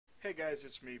Hey guys,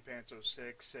 it's me,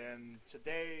 Panto6, and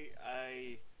today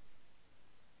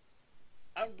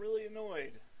I'm really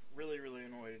annoyed, really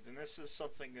annoyed, and this is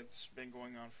something that's been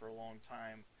going on for a long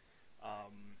time,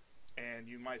 and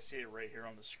you might see it right here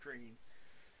on the screen.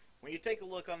 When you take a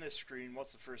look on this screen,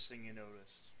 what's the first thing you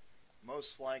notice?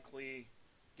 Most likely,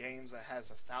 games that has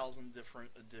 1,000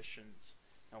 different editions.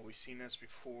 Now we've seen this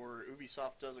before.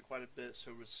 Ubisoft does it quite a bit.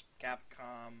 So does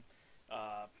Capcom,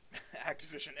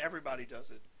 Activision. Everybody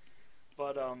does it.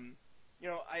 But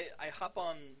I hop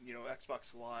on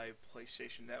Xbox Live,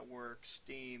 PlayStation Network,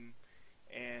 Steam,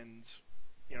 and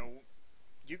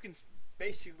you can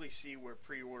basically see where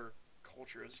pre-order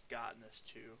culture has gotten us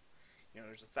to.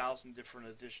 There's 1,000 different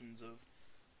editions of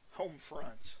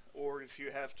Homefront, or if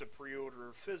you have to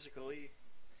pre-order physically,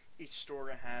 each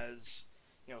store has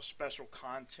special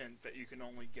content that you can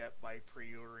only get by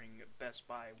pre-ordering at Best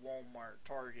Buy, Walmart,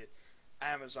 Target,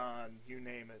 Amazon, you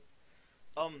name it.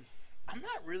 I'm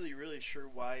not really sure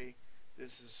why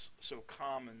this is so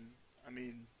common. I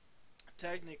mean,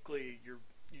 technically, you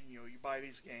buy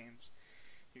these games,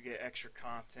 you get extra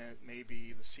content,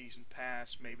 maybe the season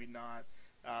pass, maybe not.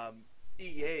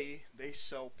 EA, they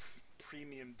sell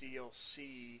premium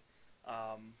DLC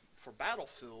for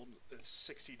Battlefield, is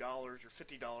 $60 or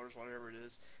 $50, whatever it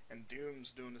is, and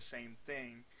Doom's doing the same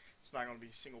thing. It's not going to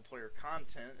be single player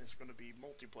content, it's going to be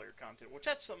multiplayer content, which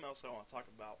that's something else I want to talk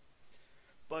about.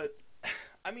 But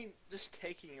I mean, just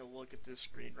taking a look at this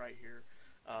screen right here,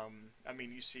 I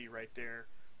mean, you see right there,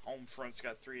 Homefront's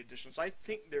got 3 editions. I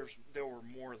think there were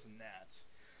more than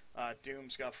that.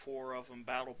 Doom's got 4 of them,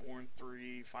 Battleborn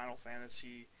 3, Final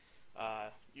Fantasy,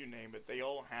 you name it. They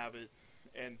all have it,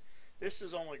 and this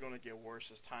is only going to get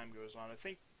worse as time goes on. I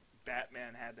think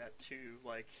Batman had that too.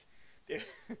 Like,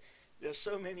 there's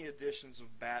so many editions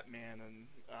of Batman and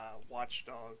Watch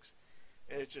Dogs.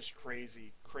 It's just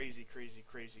crazy.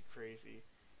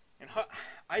 And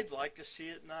I'd like to see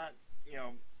it not,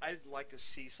 I'd like to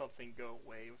see something go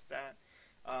away with that.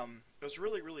 It was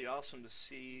really awesome to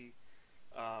see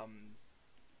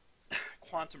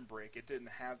Quantum Break. It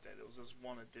didn't have that. It was this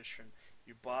one edition.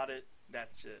 You bought it,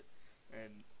 that's it.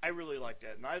 And I really like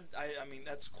that. And I mean,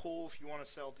 that's cool if you want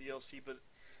to sell DLC, but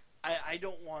I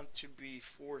don't want to be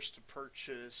forced to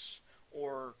purchase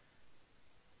or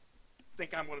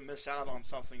think I'm going to miss out on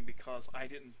something because I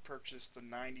didn't purchase the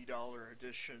 $90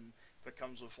 edition that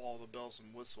comes with all the bells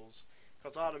and whistles.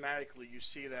 Because automatically you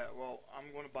see that, well,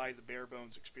 I'm going to buy the bare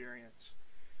bones experience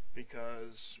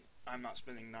because I'm not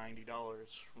spending $90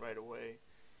 right away.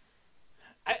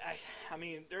 I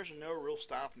mean, there's no real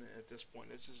stopping it at this point.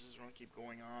 This is just going to keep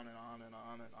going on and on and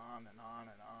on and on and on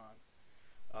and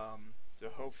on. So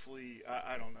hopefully,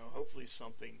 I don't know, hopefully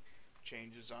something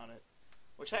changes on it.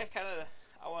 Which I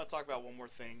want to talk about one more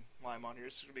thing while I'm on here.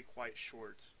 This is going to be quite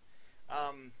short.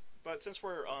 But since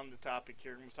we're on the topic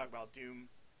here, I'm going to talk about Doom.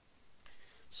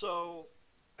 So,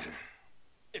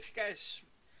 if you guys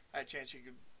had a chance, you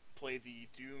could play the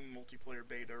Doom multiplayer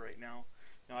beta right now.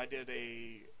 Now, I did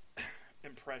a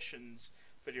impressions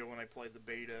video when I played the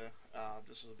beta.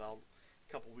 This was about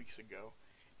a couple weeks ago.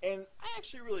 And I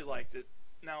actually really liked it.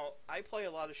 Now, I play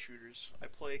a lot of shooters. I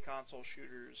play console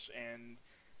shooters and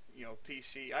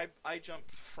PC. I jump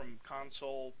from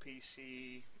console,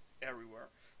 PC, everywhere.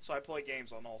 So I play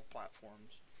games on all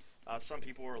platforms. Some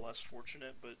people are less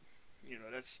fortunate, but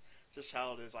that's just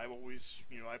how it is. I've always,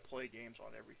 I play games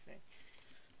on everything.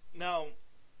 Now,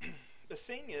 the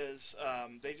thing is,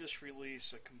 they just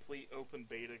released a complete open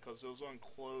beta because it was on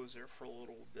close there for a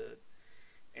little bit,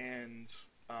 and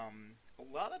a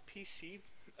lot of PC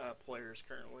players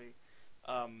currently.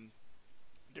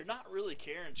 They're not really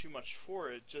caring too much for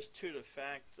it, just to the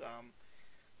fact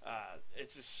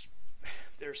it's just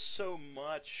there's so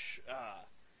much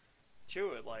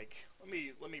to it. Like, let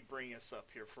me bring this up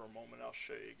here for a moment. I'll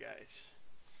show you guys.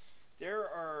 There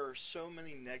are so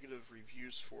many negative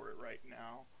reviews for it right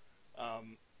now,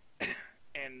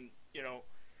 and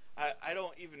I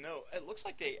don't even know. It looks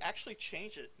like they actually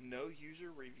changed it. No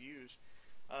user reviews.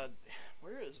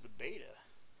 Where is the beta?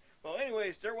 Well,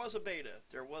 anyways, there was a beta.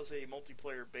 There was a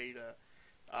multiplayer beta,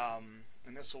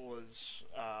 and this was,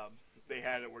 they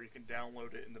had it where you can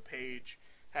download it, and the page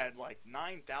had like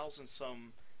 9,000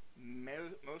 some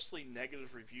mostly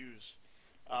negative reviews,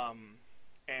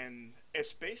 and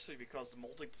it's basically because the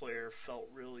multiplayer felt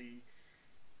really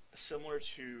similar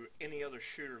to any other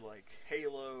shooter like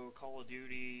Halo, Call of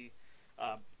Duty,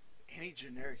 any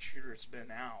generic shooter that's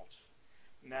been out.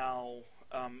 Now,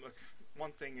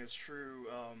 one thing is true,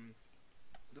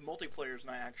 the multiplayer is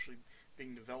not actually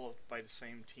being developed by the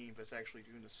same team, but it's actually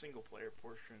doing the single player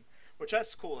portion, which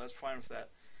that's cool, that's fine with that.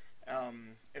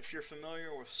 If you're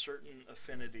familiar with Certain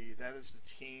Affinity, that is the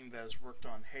team that has worked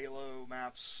on Halo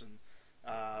maps, and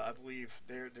I believe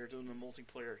they're doing the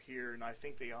multiplayer here, and I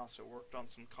think they also worked on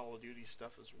some Call of Duty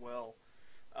stuff as well.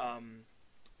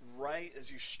 Right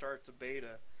as you start the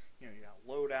beta, you got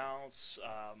loadouts.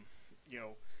 You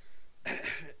know,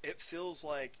 it feels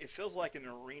like an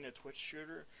arena Twitch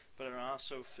shooter, but it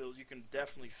also feels, you can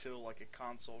definitely feel like a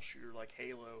console shooter like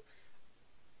Halo.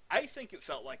 I think it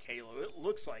felt like Halo. It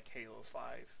looks like Halo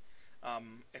 5.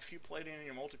 If you played any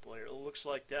multiplayer, it looks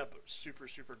like that, but super,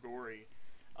 super gory.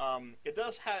 It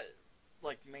does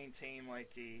maintain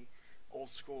like a old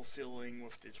school feeling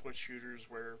with the Twitch shooters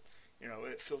where,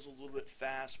 it feels a little bit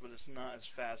fast, but it's not as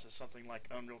fast as something like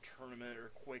Unreal Tournament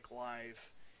or Quake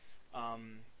Live,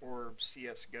 or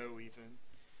CS:GO even.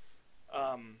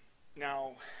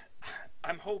 Now,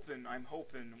 I'm hoping,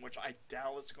 which I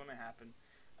doubt it's going to happen.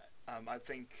 I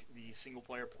think the single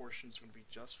player portion is going to be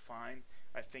just fine.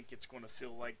 I think it's going to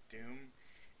feel like Doom,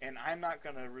 and I'm not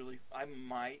going to really. I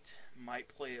might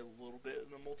play a little bit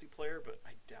in the multiplayer, but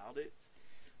I doubt it.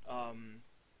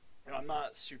 And I'm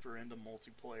not super into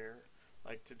multiplayer.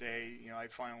 Like today, I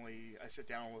sit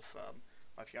down with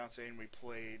my fiance and we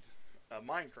played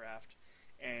Minecraft,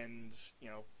 and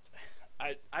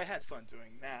I had fun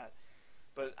doing that.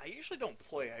 But I usually don't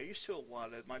play. I used to a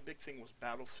lot. My big thing was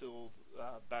Battlefield,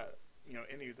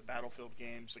 any of the Battlefield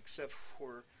games except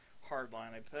for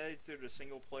Hardline. I played through the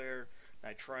single player, and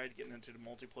I tried getting into the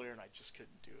multiplayer, and I just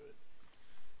couldn't do it.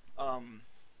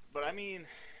 But I mean,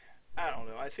 I don't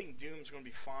know. I think Doom's going to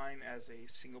be fine as a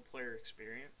single player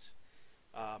experience.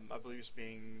 I believe it's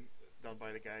being done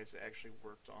by the guys that actually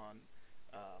worked on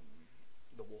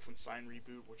the Wolfenstein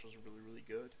reboot, which was really, really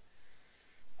good.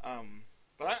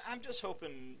 But I'm just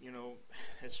hoping,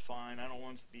 it's fine. I don't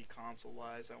want it to be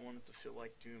consoleized. I want it to feel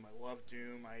like Doom. I love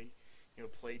Doom. I,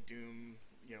 played Doom,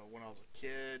 when I was a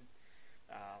kid.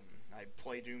 I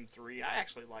played Doom 3. I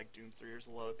actually like Doom 3. There's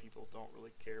a lot of people who don't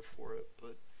really care for it,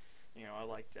 but, I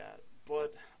like that.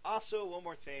 But also, one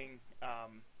more thing.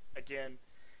 Again,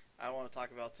 I want to talk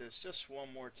about this just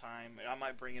one more time, and I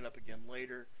might bring it up again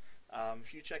later.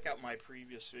 If you check out my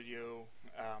previous video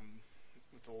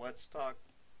with the Let's Talk,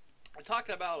 I talked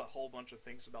about a whole bunch of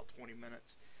things about 20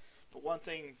 minutes. But one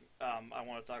thing I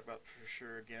want to talk about for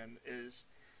sure again is,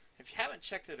 if you haven't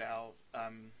checked it out,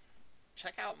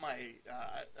 check out my,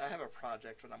 I have a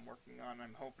project that I'm working on.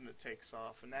 I'm hoping it takes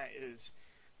off, and that is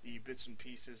the Bits and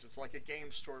Pieces. It's like a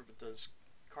game store that does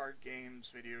card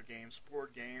games, video games,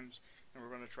 board games, and we're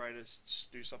going to try to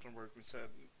do something where we can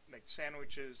make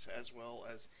sandwiches as well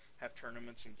as have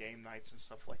tournaments and game nights and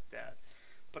stuff like that.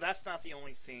 But that's not the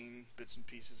only thing Bits and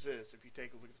Pieces is. If you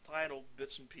take a look at the title,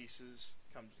 Bits and Pieces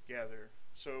come together.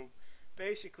 So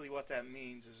basically what that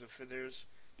means is, if there's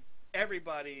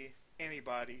everybody,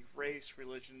 anybody, race,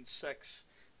 religion, sex,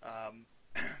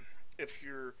 if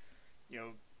you're,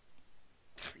 your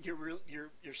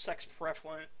sex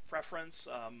preference,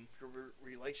 your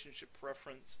relationship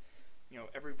preference,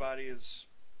 everybody is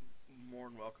more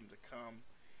than welcome to come.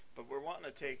 But we're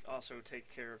wanting to also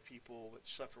take care of people that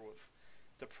suffer with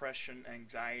depression,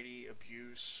 anxiety,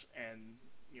 abuse, and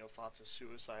thoughts of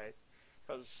suicide.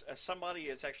 Because as somebody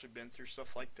that's actually been through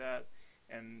stuff like that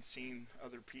and seen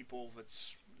other people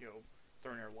that's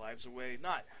throwing their lives away,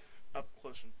 not up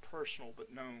close and personal,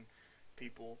 but known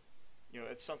people,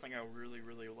 it's something I really,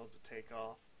 really love to take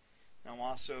off. Now,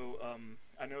 also,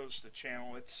 I noticed the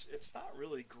channel, it's not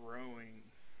really growing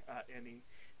any.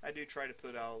 I do try to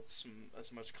put out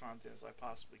as much content as I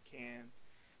possibly can.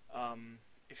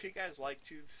 If you guys like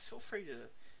to, feel free to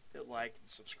hit like and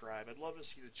subscribe. I'd love to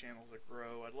see the channel to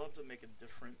grow. I'd love to make a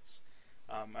difference.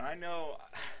 And I know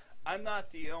I'm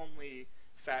not the only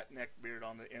fat neckbeard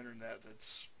on the internet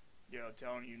that's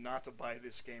telling you not to buy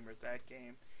this game or that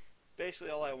game.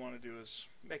 Basically, all I want to do is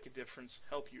make a difference,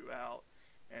 help you out,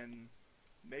 and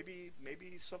maybe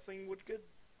something would good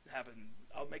happen.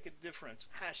 I'll make a difference.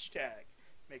 Hashtag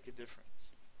make a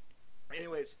difference.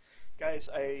 Anyways, guys,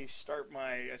 I started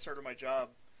my job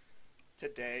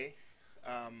today,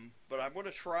 but I'm going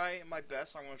to try my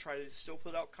best. I'm going to try to still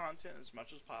put out content as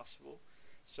much as possible.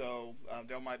 So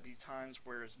there might be times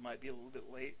where it might be a little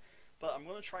bit late, but I'm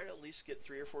going to try to at least get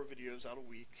 3 or 4 videos out a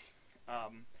week.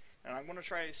 And I'm going to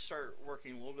try to start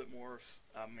working a little bit more with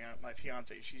my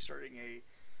fiance. She's starting a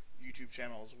YouTube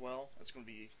channel as well. It's going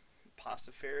to be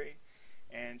Pasta Fairy.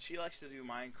 And she likes to do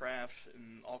Minecraft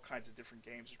and all kinds of different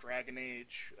games, Dragon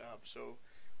Age. So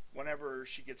whenever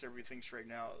she gets everything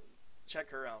straightened out, check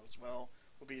her out as well.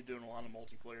 We'll be doing a lot of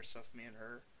multiplayer stuff, me and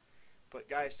her. But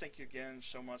guys, thank you again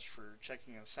so much for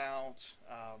checking us out.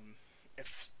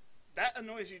 If that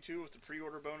annoys you too with the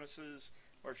pre-order bonuses,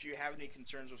 or if you have any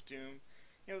concerns with Doom,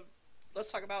 you know,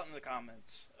 let's talk about it in the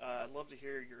comments. I'd love to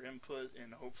hear your input,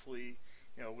 and hopefully,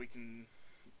 you know, we can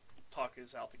talk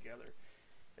this out together.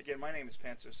 Again, my name is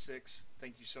Panzo6.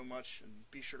 Thank you so much, and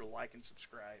be sure to like and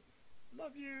subscribe.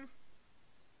 Love you.